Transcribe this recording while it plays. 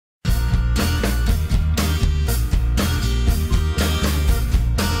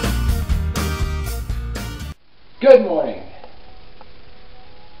Good morning.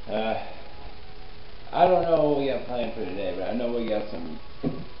 I don't know what we got planned for today, but I know we got some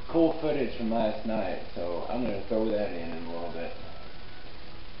cool footage from last night, so I'm going to throw that in a little bit.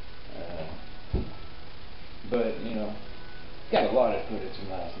 But, you know, got a lot of footage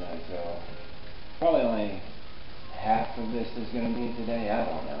from last night, so probably only half of this is going to be today. I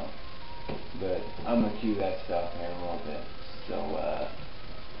don't know. But I'm going to cue that stuff here in a little bit. So,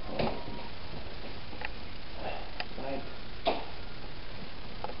 hold on. Right.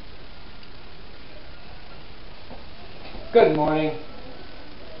 Good morning.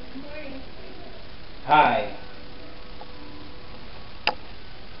 Good morning. Hi.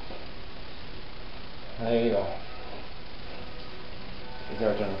 There you go. It's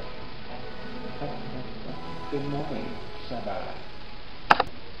our turn. Good morning, Shabbat.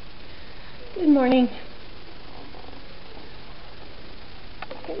 Good morning.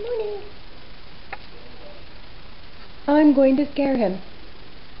 Good morning. I'm going to scare him.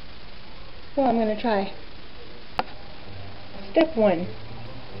 So I'm going to try. Step 1.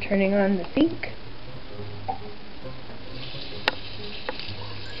 Turning on the sink.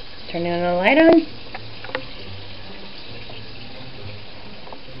 Turning the light on.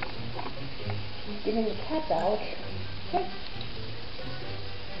 Getting the tap out. Okay.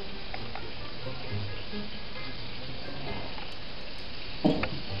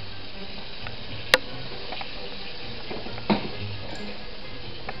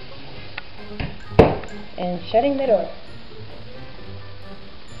 And shutting the door.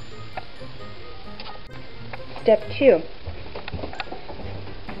 Step 2.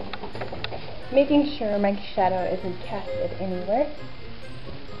 Making sure my shadow isn't casted anywhere.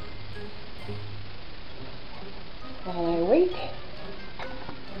 While I wait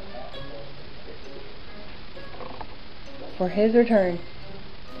for his return.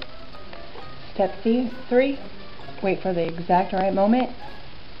 Step 3. Wait for the exact right moment.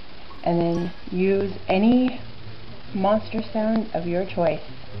 And then use any monster sound of your choice.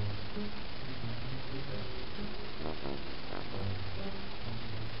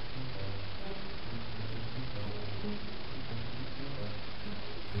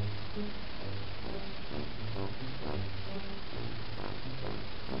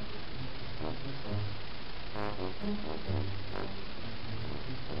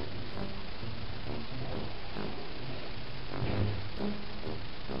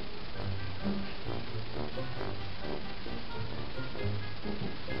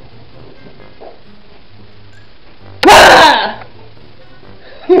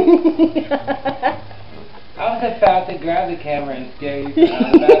 I was about to grab the camera and scare you from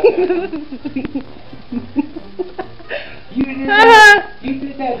out of the bathroom. You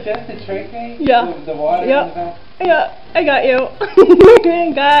did that just to trick me? Yeah. With the water in the back? Yeah, I got you.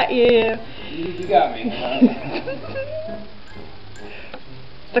 I got you. You got me.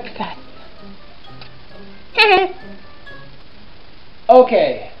 Success.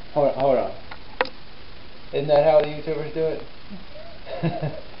 Okay. Hold on. Isn't that how the YouTubers do it?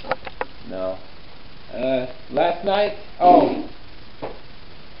 No. Last night,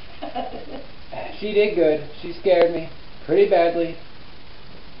 she did good. She scared me pretty badly.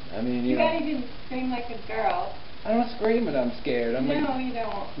 I mean, you know. gotta even scream like a girl. I don't scream when I'm scared. No, you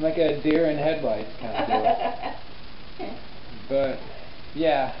don't. I'm like a deer in headlights kind of deal. But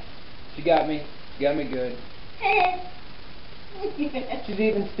yeah, she got me. She got me good. She's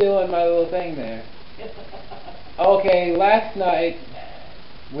even still in my little thing there. Okay, last night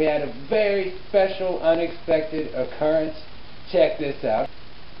we had a very special, unexpected occurrence. Check this out.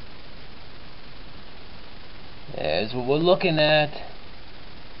 There's what we're looking at.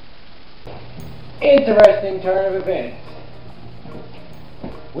 Interesting turn of events.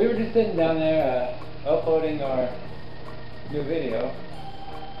 We were just sitting down there uploading our new video,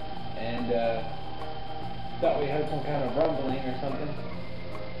 and thought we heard some kind of rumbling or something,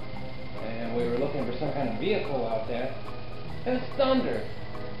 and we were looking for some kind of vehicle out there. It was thunder,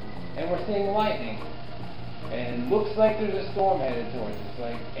 and we're seeing lightning, and looks like there's a storm headed towards us,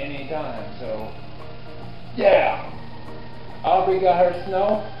 like any time. So yeah, Aubrey got her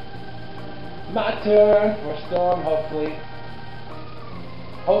snow. My turn for storm, hopefully.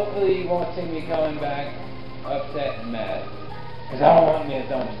 Hopefully you won't see me coming back upset and mad, because I don't want me a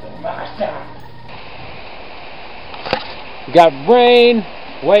thunderstorm. We got rain,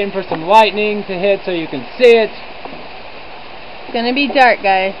 waiting for some lightning to hit so you can see it. It's gonna be dark,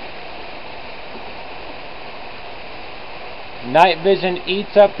 guys. Night vision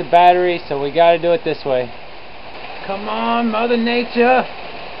eats up the battery, so we gotta do it this way. Come on, Mother Nature!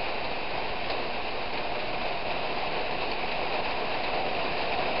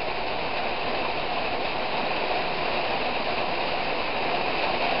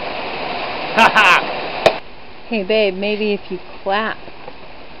 Hey babe, maybe if you clap.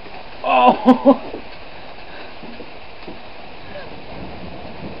 Oh!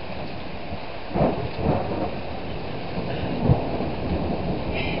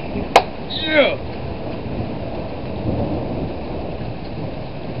 Yeah!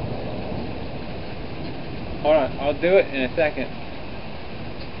 Hold on, I'll do it in a second.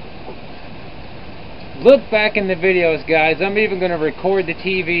 Look back in the videos, guys. I'm even going to record the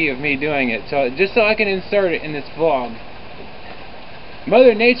TV of me doing it, just so I can insert it in this vlog.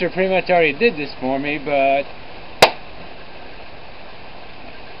 Mother Nature pretty much already did this for me, but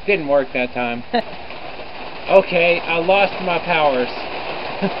didn't work that time. Okay, I lost my powers.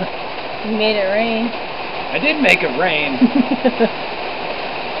 You made it rain. I did make it rain.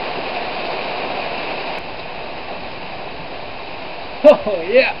 Oh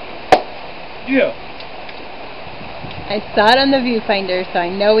yeah. Yeah. I saw it on the viewfinder, so I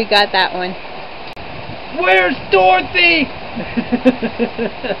know we got that one. Where's Dorothy?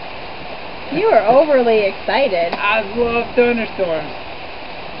 You were overly excited. I love thunderstorms.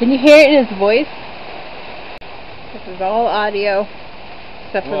 Can you hear it in his voice? This is all audio,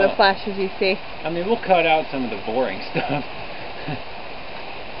 except for the flashes you see. I mean, we'll cut out some of the boring stuff.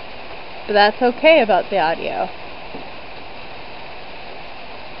 But that's okay about the audio.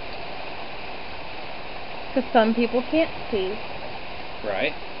 Because some people can't see.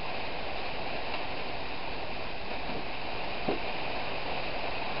 Right.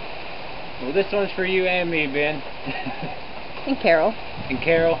 Well, this one's for you and me, Ben. And Carol. And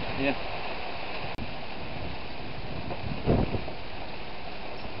Carol, yeah.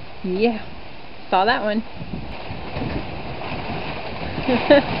 Yeah, saw that one.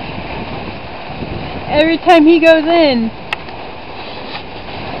 Every time he goes in.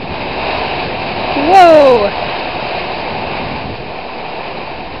 Whoa!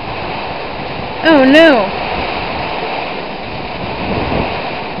 Oh no!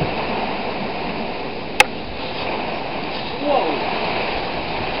 Whoa!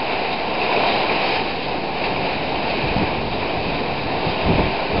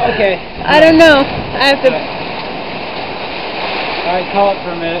 Okay. I don't know. I have to. Alright, call it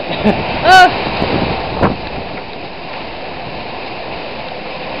for a minute. Oh!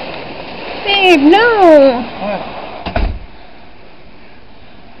 Babe, no!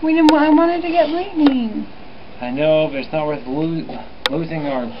 I wanted to get lightning. I know, but it's not worth losing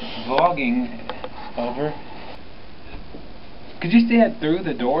our vlogging over. Could you see that through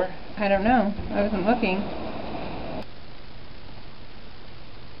the door? I don't know. I wasn't looking.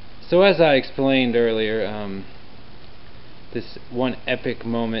 So as I explained earlier, this one epic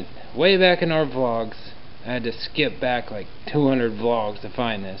moment way back in our vlogs, I had to skip back like 200 vlogs to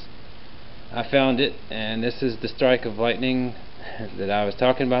find this. I found it, and this is the strike of lightning that I was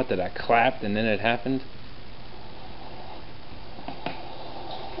talking about, that I clapped and then it happened.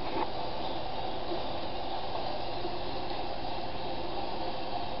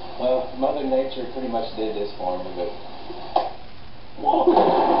 Well, Mother Nature pretty much did this for me, but... Whoa!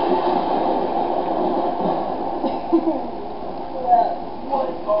 What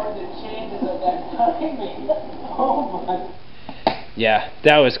are the chances of that timing? Oh my... Yeah,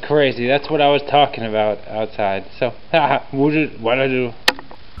 that was crazy. That's what I was talking about outside. So, what I do?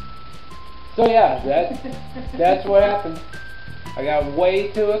 So yeah, that's what happened. I got way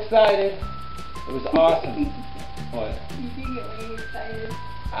too excited. It was awesome. What? You do get way excited.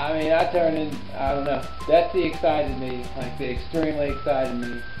 I mean, I turned in, I don't know. That's the excited me, like the extremely excited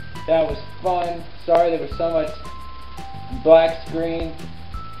me. That was fun. Sorry there was so much black screen,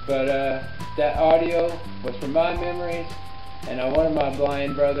 but that audio was from my memories. And I wanted my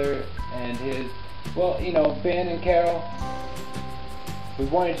blind brother and his, well, you know, Ben and Carol, we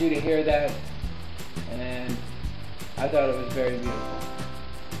wanted you to hear that, and I thought it was very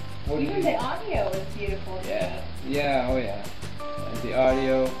beautiful. Even the audio was beautiful. Yeah, yeah, oh yeah. And the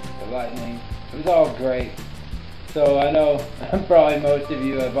audio, the lightning, it was all great. So I know probably most of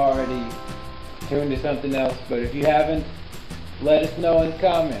you have already tuned to something else, but if you haven't, let us know in the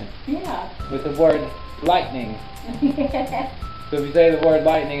comments. Yeah. With the word lightning. So if you say the word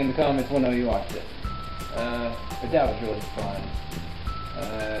lightning in the comments, we'll know you watched it. But that was really fun.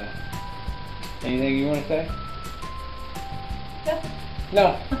 Anything you want to say?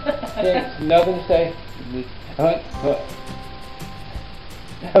 No. There's nothing to say. What?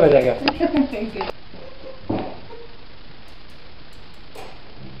 How about that go?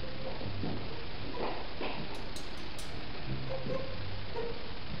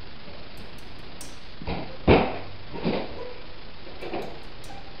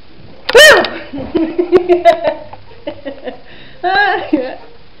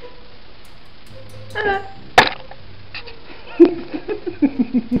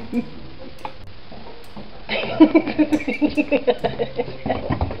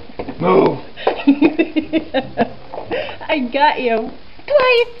 Move! I got you.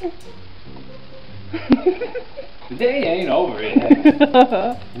 Twice! The day ain't over yet.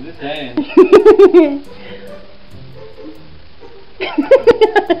 I'm just saying.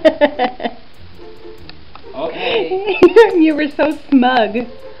 Okay. You were so smug.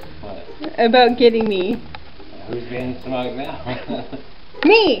 What? About getting me. Who's being smug now?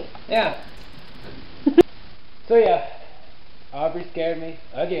 Me! Yeah. So yeah, Aubrey scared me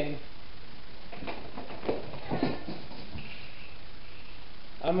again.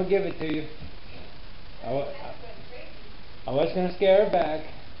 I'm gonna give it to you. I was gonna scare her back,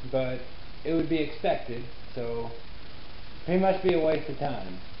 but it would be expected, so pretty much be a waste of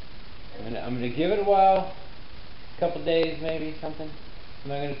time. I'm gonna give it a while, a couple days maybe, something. I'm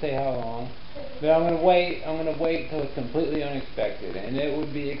not gonna say how long, but I'm gonna wait till it's completely unexpected, and it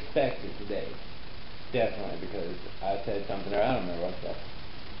would be expected today, definitely, because I said something, or I don't remember what I said.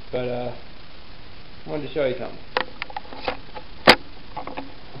 But I wanted to show you something.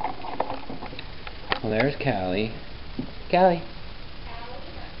 Well, there's Callie. Callie.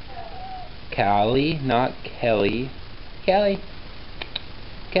 Callie, not Kelly. Callie.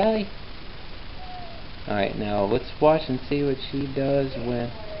 Callie. Alright, now let's watch and see what she does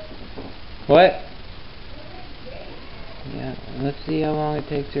when... What? Yeah, let's see how long it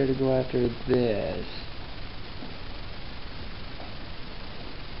takes her to go after this.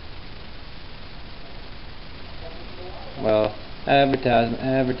 Well, advertisement,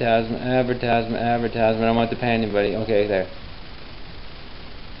 advertisement, advertisement, advertisement. I don't want to pay anybody. Okay, there.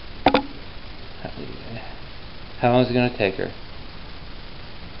 How long is it going to take her?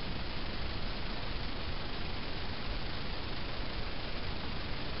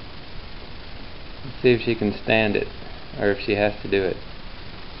 Let's see if she can stand it, or if she has to do it.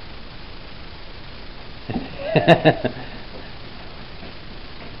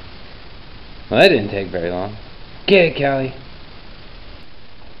 Well, that didn't take very long. Get it, Callie.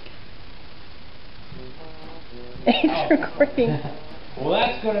 It's recording. Well,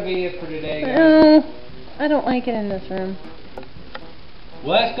 that's going to be it for today, guys. Oh, I don't like it in this room.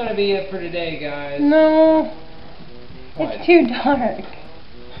 Well, that's going to be it for today, guys. No. What? It's too dark.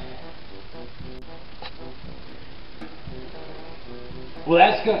 Well,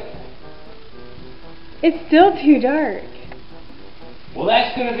 that's good. It's still too dark. Well,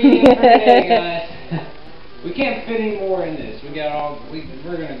 that's going to be it for today, guys. We can't fit any more in this. We're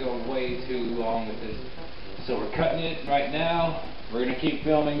going to go way too long with this. So we're cutting it right now. We're going to keep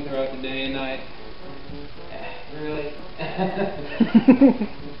filming throughout the day and night. Really?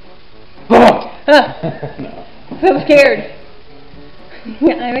 No. So scared.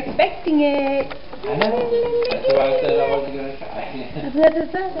 I'm expecting it. I know. That's why I said I wasn't going to try.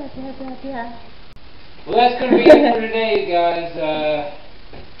 Well, that's going to be it for today, guys.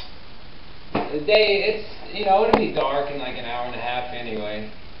 The day, it'll be dark in like an hour and a half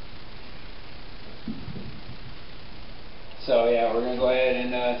anyway. So yeah, we're going to go ahead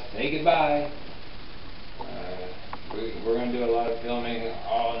and say goodbye. We're going to do a lot of filming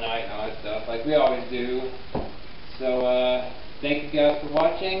all night and all that stuff, like we always do. So thank you guys for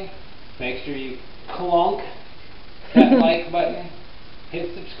watching. Make sure you clunk that like button,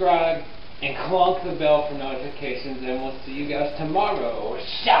 hit subscribe, and clunk the bell for notifications, and we'll see you guys tomorrow.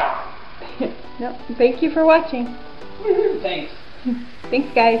 Sha! No, thank you for watching. Thanks.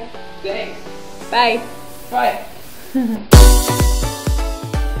 Thanks, guys. Thanks. Bye. Bye.